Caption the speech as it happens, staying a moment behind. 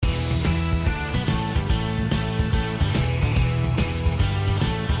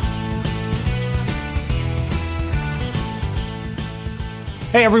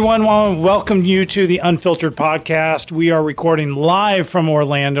Hey everyone, want to welcome you to the Unfiltered Podcast. We are recording live from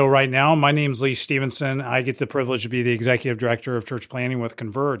Orlando right now. My name is Lee Stevenson. I get the privilege to be the Executive Director of Church Planting with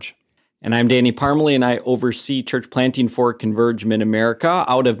Converge. And I'm Danny Parmalee, and I oversee church planting for Converge Mid-America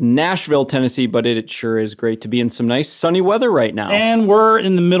out of Nashville, Tennessee, but it sure is great to be in some nice sunny weather right now. And we're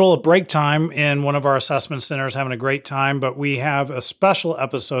in the middle of break time in one of our assessment centers, having a great time, but we have a special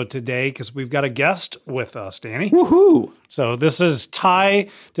episode today because we've got a guest with us, Danny. Woohoo! So this is Ty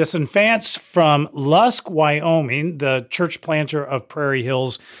Disinfants from Lusk, Wyoming, the church planter of Prairie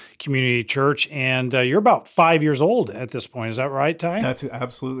Hills Community Church, and you're about 5 years old at this point. Is that right, Ty? That's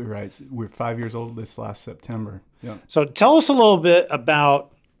absolutely right. We're 5 years old this last September. Yeah. So tell us a little bit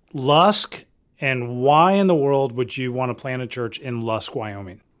about Lusk and why in the world would you want to plant a church in Lusk,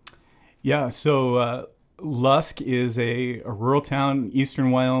 Wyoming? Yeah, so Lusk is a rural town,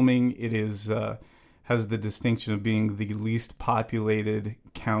 eastern Wyoming. It is has the distinction of being the least populated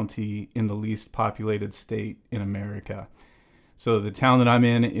county in the least populated state in America. So the town that I'm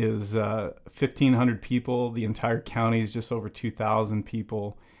in is 1,500 people. The entire county is just over 2,000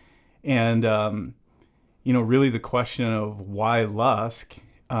 people. And, really the question of why Lusk,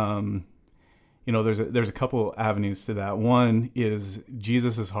 there's a couple avenues to that. One is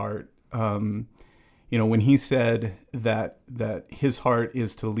Jesus's heart. When he said that his heart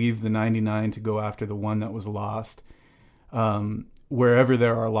is to leave the 99 to go after the one that was lost, wherever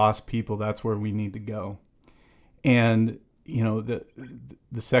there are lost people, that's where we need to go. And the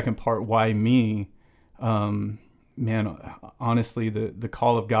second part, why me? Honestly, the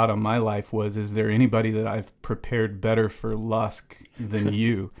call of God on my life was, is there anybody that I've prepared better for Lusk than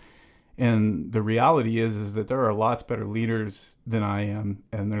you? And the reality is that there are lots better leaders than I am,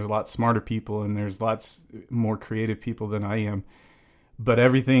 and there's lots smarter people, and there's lots more creative people than I am. But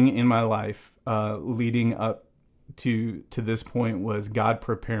everything in my life leading up to this point was God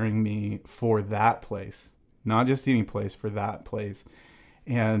preparing me for that place. Not just any place, for that place.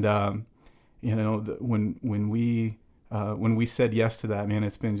 And, when we said yes to that, man,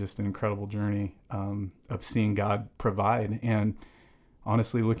 it's been just an incredible journey of seeing God provide. And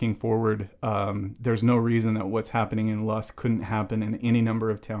honestly, looking forward, there's no reason that what's happening in Lusk couldn't happen in any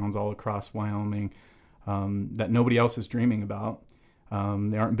number of towns all across Wyoming that nobody else is dreaming about.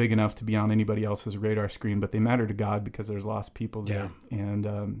 They aren't big enough to be on anybody else's radar screen, but they matter to God because there's lost people there. Yeah.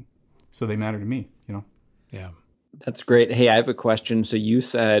 And so they matter to me, Yeah. That's great. Hey, I have a question. So you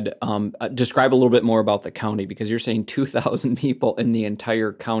said, describe a little bit more about the county, because you're saying 2,000 people in the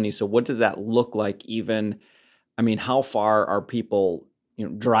entire county. So what does that look like how far are people,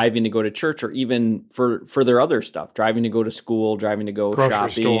 driving to go to church, or even for their other stuff, driving to go to school, driving to go grocery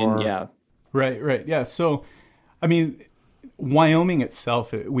shopping? Store. Yeah. Right. Yeah. So, Wyoming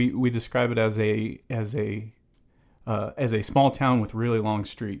itself, we describe it as a small town with really long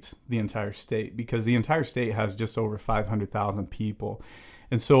streets, the entire state, because the entire state has just over 500,000 people.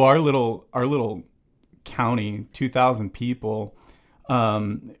 And so our little county, 2,000 people,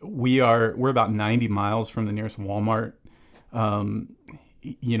 we're about 90 miles from the nearest Walmart.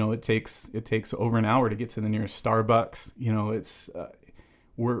 It takes over an hour to get to the nearest Starbucks.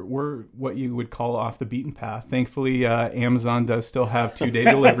 We're what you would call off the beaten path. Thankfully, Amazon does still have 2-day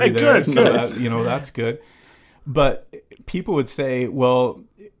delivery there. Good. So that's good. But people would say, well,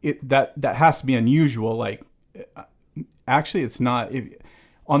 that has to be unusual. Like, actually, it's not.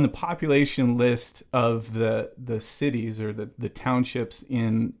 On the population list of the cities or the townships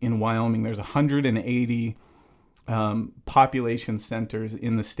in Wyoming, there's 180 population centers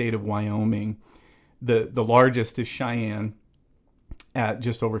in the state of Wyoming. The largest is Cheyenne at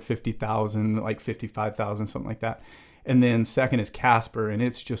just over 50,000, like 55,000, something like that. And then second is Casper, and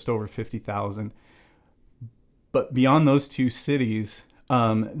it's just over 50,000. But beyond those two cities,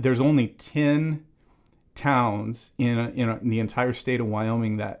 there's only 10 towns in the entire state of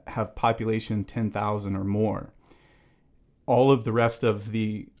Wyoming that have population 10,000 or more. All of the rest of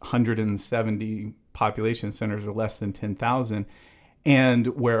the 170 population centers are less than 10,000. And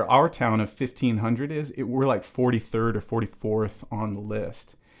where our town of 1,500 is, we're like 43rd or 44th on the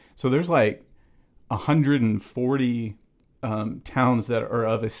list. So there's like 140 towns that are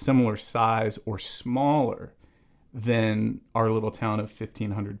of a similar size or smaller than our little town of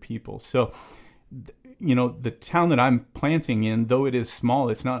 1,500 people. So, the town that I'm planting in, though it is small,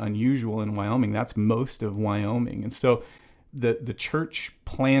 it's not unusual in Wyoming. That's most of Wyoming. And so the church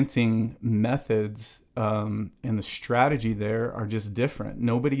planting methods and the strategy there are just different.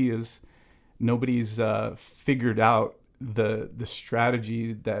 Nobody's figured out the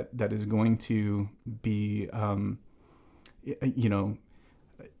strategy that is going to be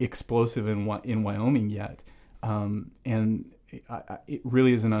explosive in Wyoming yet. And it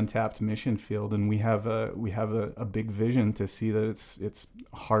really is an untapped mission field, and we have a big vision to see that it's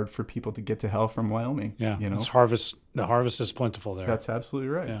hard for people to get to hell from Wyoming. Yeah, you know, the harvest is plentiful there. That's absolutely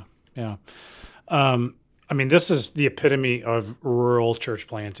right. Yeah. I mean, this is the epitome of rural church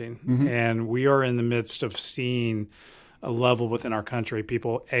planting, and we are in the midst of seeing a level within our country,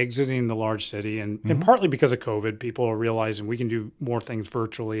 people exiting the large city, and partly because of COVID, people are realizing we can do more things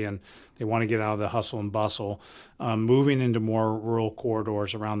virtually, and they want to get out of the hustle and bustle, moving into more rural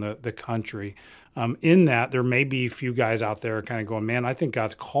corridors around the country. In that, there may be a few guys out there kind of going, man, I think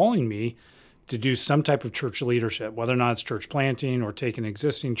God's calling me to do some type of church leadership, whether or not it's church planting or taking an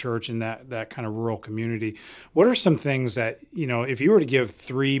existing church in that kind of rural community. What are some things that, if you were to give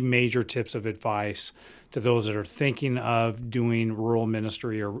 3 major tips of advice to those that are thinking of doing rural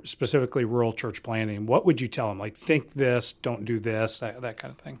ministry or specifically rural church planting, what would you tell them? Like, think this, don't do this, that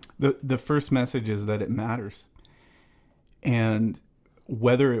kind of thing. The first message is that it matters. And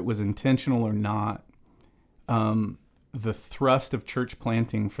whether it was intentional or not, the thrust of church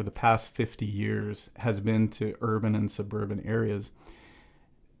planting for the past 50 years has been to urban and suburban areas.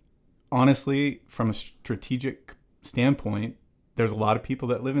 Honestly, from a strategic standpoint, there's a lot of people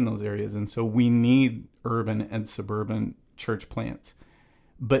that live in those areas. And so we need urban and suburban church plants,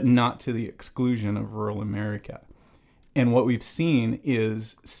 but not to the exclusion of rural America. And what we've seen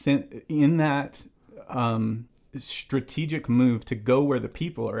is in that strategic move to go where the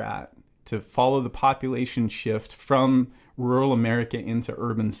people are at, to follow the population shift from rural America into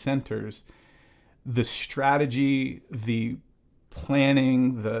urban centers, the strategy, the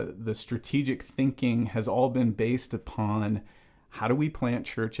planning, the strategic thinking has all been based upon how do we plant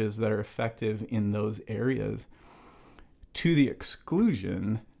churches that are effective in those areas, to the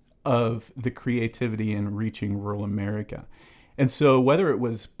exclusion of the creativity in reaching rural America. And so whether it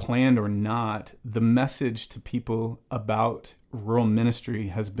was planned or not, the message to people about rural ministry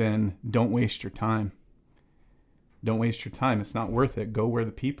has been, don't waste your time. Don't waste your time. It's not worth it. Go where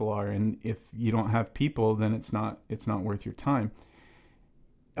the people are. And if you don't have people, then it's not worth your time.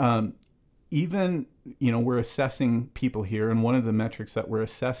 Even, we're assessing people here, and one of the metrics that we're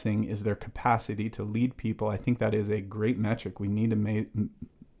assessing is their capacity to lead people. I think that is a great metric. We need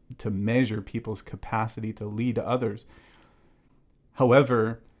to measure people's capacity to lead others.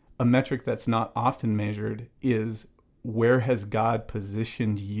 However, a metric that's not often measured is, where has God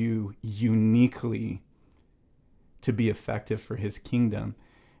positioned you uniquely to be effective for his kingdom?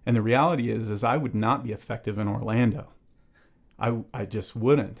 And the reality is I would not be effective in Orlando. I just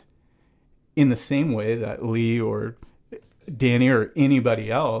wouldn't. In the same way that Lee or Danny or anybody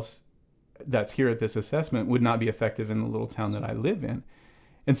else that's here at this assessment would not be effective in the little town that I live in.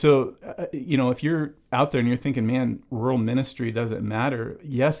 And so, if you're out there and you're thinking, man, rural ministry doesn't matter.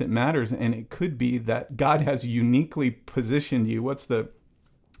 Yes, it matters. And it could be that God has uniquely positioned you. What's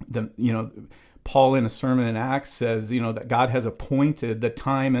Paul in a sermon in Acts says, that God has appointed the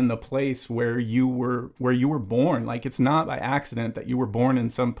time and the place where you were born. Like, it's not by accident that you were born in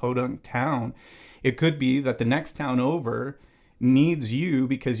some podunk town. It could be that the next town over needs you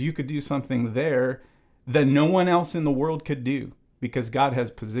because you could do something there that no one else in the world could do, because God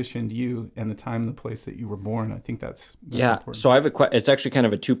has positioned you and the time and the place that you were born. I think that's important. So I have it's actually kind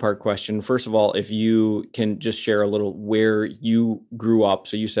of a 2-part question. First of all, if you can just share a little where you grew up.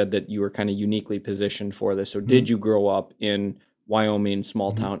 So you said that you were kind of uniquely positioned for this. So did you grow up in Wyoming,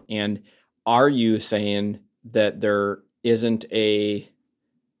 small town? And are you saying that there isn't a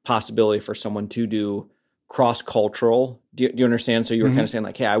possibility for someone to do cross-cultural? Do you understand? So you were kind of saying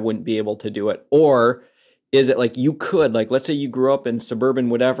like, hey, I wouldn't be able to do it. Or is it like you could, like, let's say you grew up in suburban,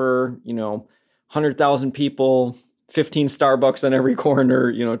 whatever, 100,000 people, 15 Starbucks on every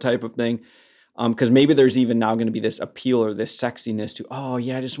corner, type of thing. Because maybe there's even now going to be this appeal or this sexiness to, oh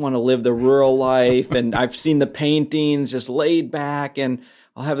yeah, I just want to live the rural life. And I've seen the paintings, just laid back, and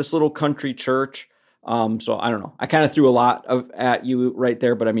I'll have this little country church. So I don't know. I kind of threw a lot at you right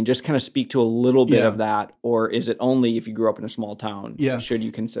there, but I mean, just kind of speak to a little bit of that. Or is it only if you grew up in a small town? Yeah. Should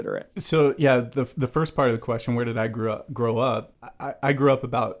you consider it? So the first part of the question, where did I grow up? I grew up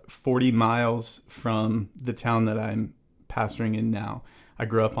about 40 miles from the town that I'm pastoring in now. I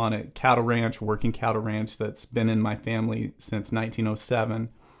grew up on a working cattle ranch that's been in my family since 1907.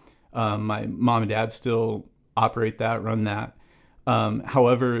 My mom and dad still run that.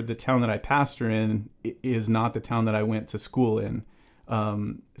 However, the town that I pastor in is not the town that I went to school in.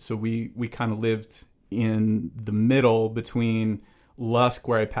 So we kind of lived in the middle between Lusk,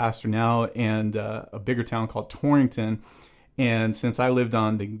 where I pastor now, and a bigger town called Torrington. And since I lived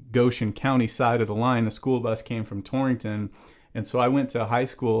on the Goshen County side of the line, the school bus came from Torrington. And so I went to high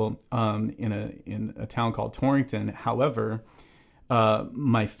school in a town called Torrington. However,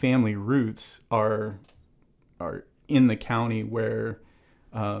 my family roots are in the county where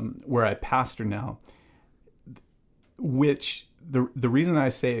I pastor now. Which the reason I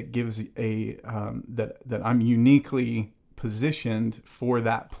say it gives a that I'm uniquely positioned for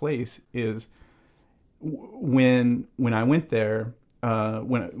that place is when I went there,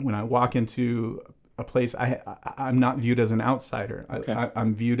 when I walk into a place, I'm not viewed as an outsider. Okay.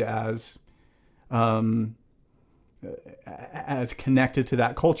 I'm viewed as connected to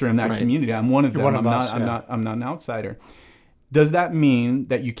that culture and that community. I'm one of them. I'm not an outsider. Does that mean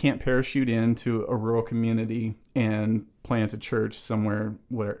that you can't parachute into a rural community and plant a church somewhere,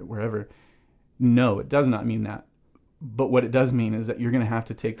 wherever? No, it does not mean that. But what it does mean is that you're going to have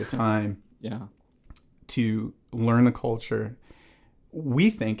to take the time to learn the culture. We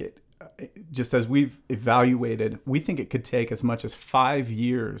think just as we've evaluated, we think it could take as much as 5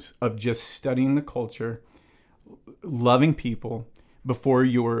 years of just studying the culture, loving people, before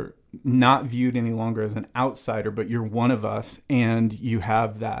you're not viewed any longer as an outsider, but you're one of us, and you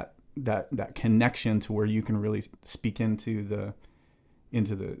have that connection to where you can really speak into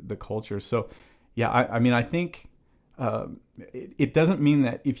the culture. So, yeah, I mean, I think it doesn't mean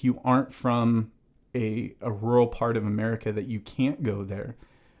that if you aren't from a rural part of America that you can't go there,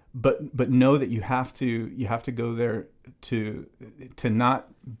 but know that you have to go there to not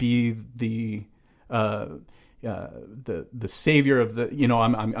be the savior of the,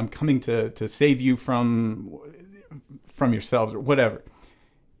 I'm coming to save you from yourselves or whatever.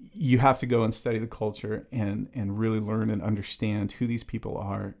 You have to go and study the culture and really learn and understand who these people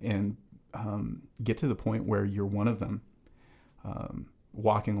are, and get to the point where you're one of them,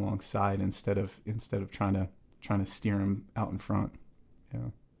 walking alongside instead of trying to steer them out in front. Yeah.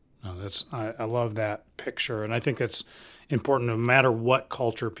 No, I love that picture, and I think that's important. No matter what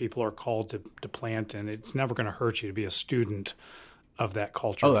culture people are called to plant in, it's never going to hurt you to be a student of that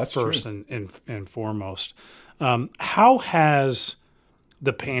culture first and foremost. How has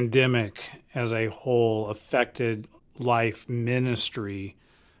the pandemic as a whole affected life ministry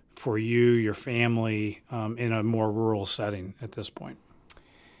for you, your family, in a more rural setting at this point?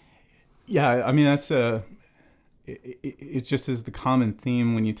 Yeah, I mean, it just is the common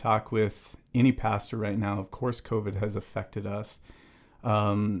theme when you talk with any pastor right now. Of course, COVID has affected us.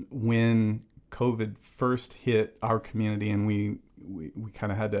 When COVID first hit our community, and we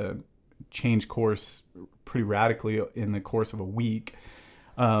kind of had to change course pretty radically in the course of a week,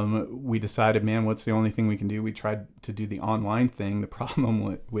 we decided, man, what's the only thing we can do? We tried to do the online thing. The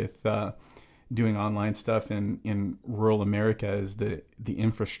problem with doing online stuff in rural America is the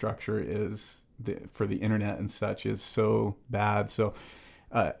infrastructure for the internet and such is so bad. So,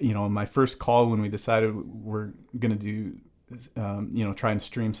 my first call when we decided we're going to do, try and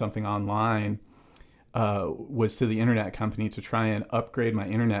stream something online, was to the internet company to try and upgrade my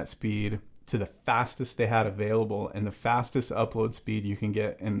internet speed to the fastest they had available. And the fastest upload speed you can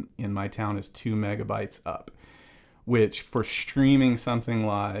get in my town is 2 megabytes up, which for streaming something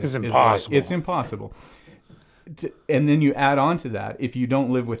live is impossible. It's impossible. And then you add on to that, if you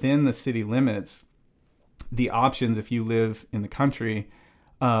don't live within the city limits, the options, if you live in the country,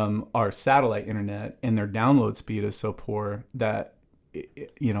 are satellite internet, and their download speed is so poor that,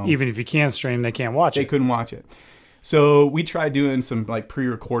 even if you can stream, they can't watch it. They couldn't watch it. So we tried doing some like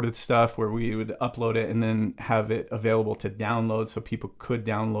pre-recorded stuff where we would upload it and then have it available to download, so people could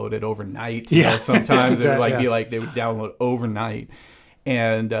download it overnight. Sometimes it would be like they would download overnight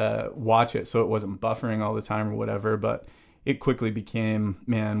and watch it, so it wasn't buffering all the time or whatever. But it quickly became,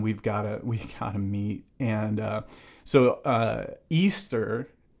 man, we gotta meet. And so Easter,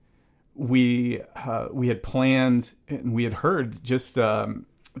 we had planned, and we had heard just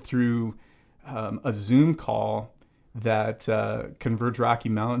through a Zoom call that Converge Rocky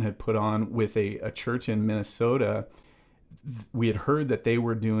Mountain had put on with a church in Minnesota. We had heard that they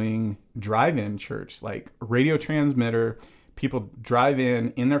were doing drive-in church, like radio transmitter. People drive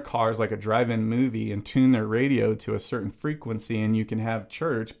in their cars like a drive-in movie and tune their radio to a certain frequency, and you can have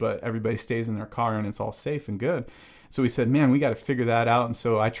church, but everybody stays in their car and it's all safe and good. So we said, man, we got to figure that out. And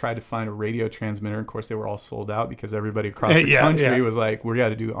so I tried to find a radio transmitter. Of course, they were all sold out because everybody across the country was like, we got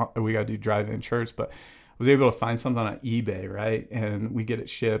to do drive-in church. But I was able to find something on eBay, right? And we get it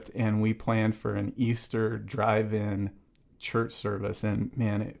shipped, and we planned for an Easter drive-in church service. And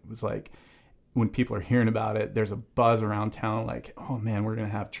man, it was like, when people are hearing about it, there's a buzz around town like, oh man, we're going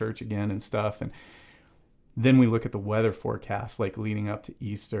to have church again and stuff. And then we look at the weather forecast, like leading up to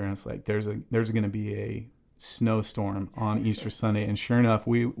Easter, and it's like, there's going to be a snowstorm on Easter Sunday. And sure enough,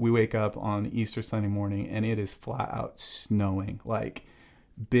 we wake up on Easter Sunday morning and it is flat out snowing, like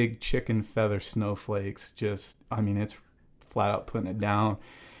big chicken feather snowflakes. Just, I mean, it's flat out putting it down.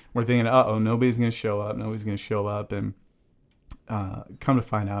 We're thinking, nobody's going to show up. And come to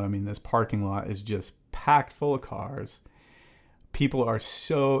find out, I mean, this parking lot is just packed full of cars. People are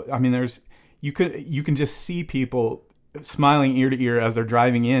you can just see people smiling ear to ear as they're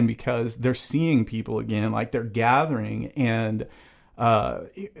driving in because they're seeing people again, like they're gathering, and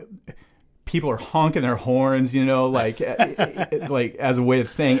people are honking their horns, like like as a way of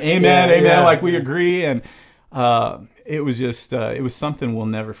saying amen, like we agree. And it was just it was something we'll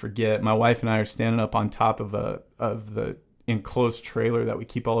never forget. My wife and I are standing up on top of the enclosed trailer that we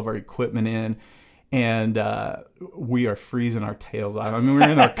keep all of our equipment in, and we are freezing our tails off. I mean, we're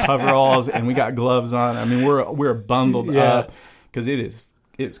in our coveralls and we got gloves on. I mean, we're bundled up because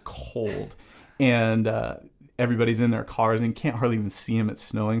it's cold, and everybody's in their cars and you can't hardly even see them. It's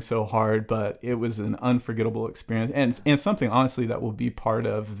snowing so hard, but it was an unforgettable experience, and something honestly that will be part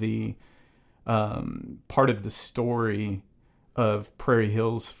of the story of Prairie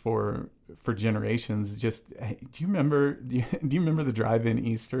Hills for generations. Just, hey, do you remember the drive-in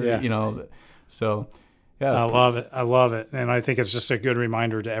Easter? Yeah. So, yeah. I love it. And I think it's just a good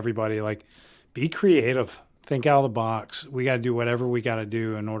reminder to everybody, like, be creative, think out of the box. We got to do whatever we got to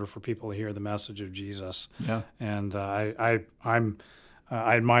do in order for people to hear the message of Jesus. Yeah. And I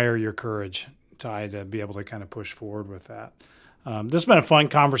admire your courage, Ty, to be able to kind of push forward with that. This has been a fun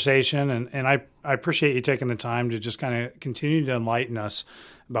conversation, and I appreciate you taking the time to just kind of continue to enlighten us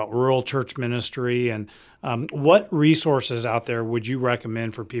about rural church ministry. And what resources out there would you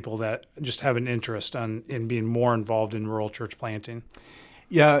recommend for people that just have an interest in being more involved in rural church planting?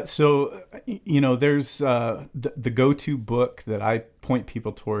 Yeah, so, there's the go-to book that I point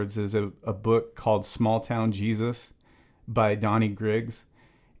people towards is a book called Small Town Jesus by Donnie Griggs.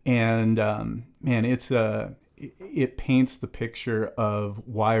 And, man, it paints the picture of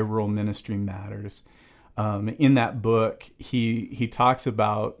why rural ministry matters. In that book, he talks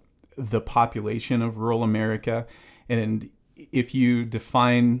about the population of rural America, and if you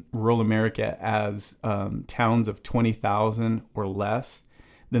define rural America as towns of 20,000 or less,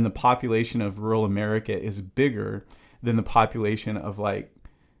 then the population of rural America is bigger than the population of like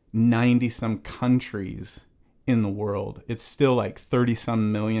 90 some countries in the world. It's still like 30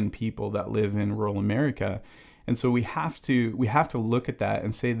 some million people that live in rural America. And so we have to look at that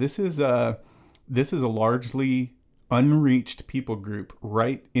and say this is a largely unreached people group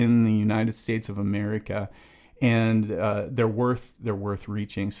right in the United States of America, and they're worth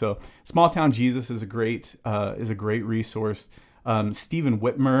reaching. So Small Town Jesus is a great resource. Stephen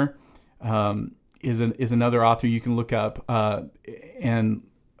Whitmer is another author you can look up, and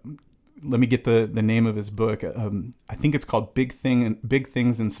let me get the name of his book. I think it's called Big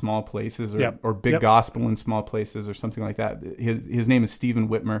Things in Small Places, or Big Gospel in Small Places, or something like that. His name is Stephen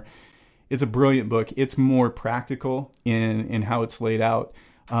Whitmer. It's a brilliant book. It's more practical in how it's laid out.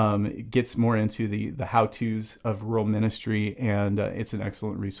 It gets more into the how-tos of rural ministry, and it's an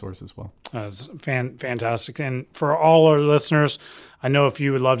excellent resource as well. It's fantastic. And for all our listeners, I know if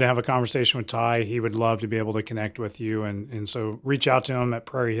you would love to have a conversation with Ty, he would love to be able to connect with you. And so reach out to him at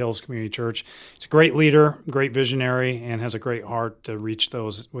Prairie Hills Community Church. He's a great leader, great visionary, and has a great heart to reach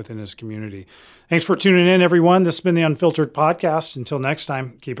those within his community. Thanks for tuning in, everyone. This has been the Unfiltered Podcast. Until next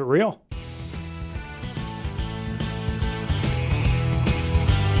time, keep it real.